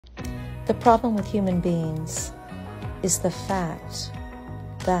The problem with human beings is the fact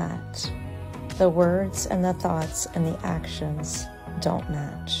that the words and the thoughts and the actions don't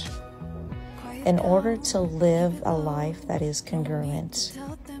match. In order to live a life that is congruent,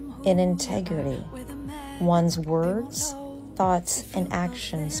 in integrity, one's words, thoughts, and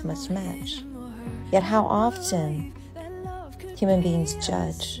actions must match. Yet how often human beings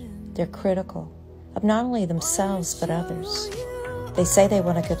judge, they're critical of not only themselves but others. They say they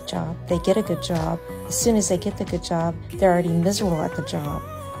want a good job, they get a good job. As soon as they get the good job, they're already miserable at the job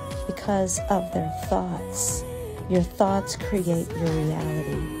because of their thoughts. Your thoughts create your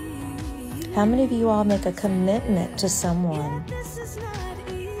reality. How many of you all make a commitment to someone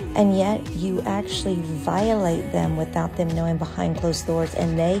and yet you actually violate them without them knowing behind closed doors,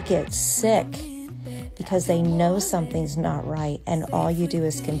 and they get sick because they know something's not right, and all you do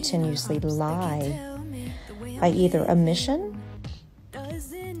is continuously lie by either omission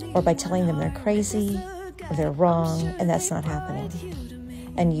or by telling them they're crazy or they're wrong, and that's not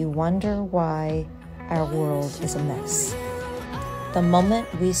happening. And you wonder why our world is a mess. The moment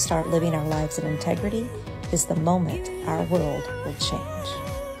we start living our lives in integrity is the moment our world will change.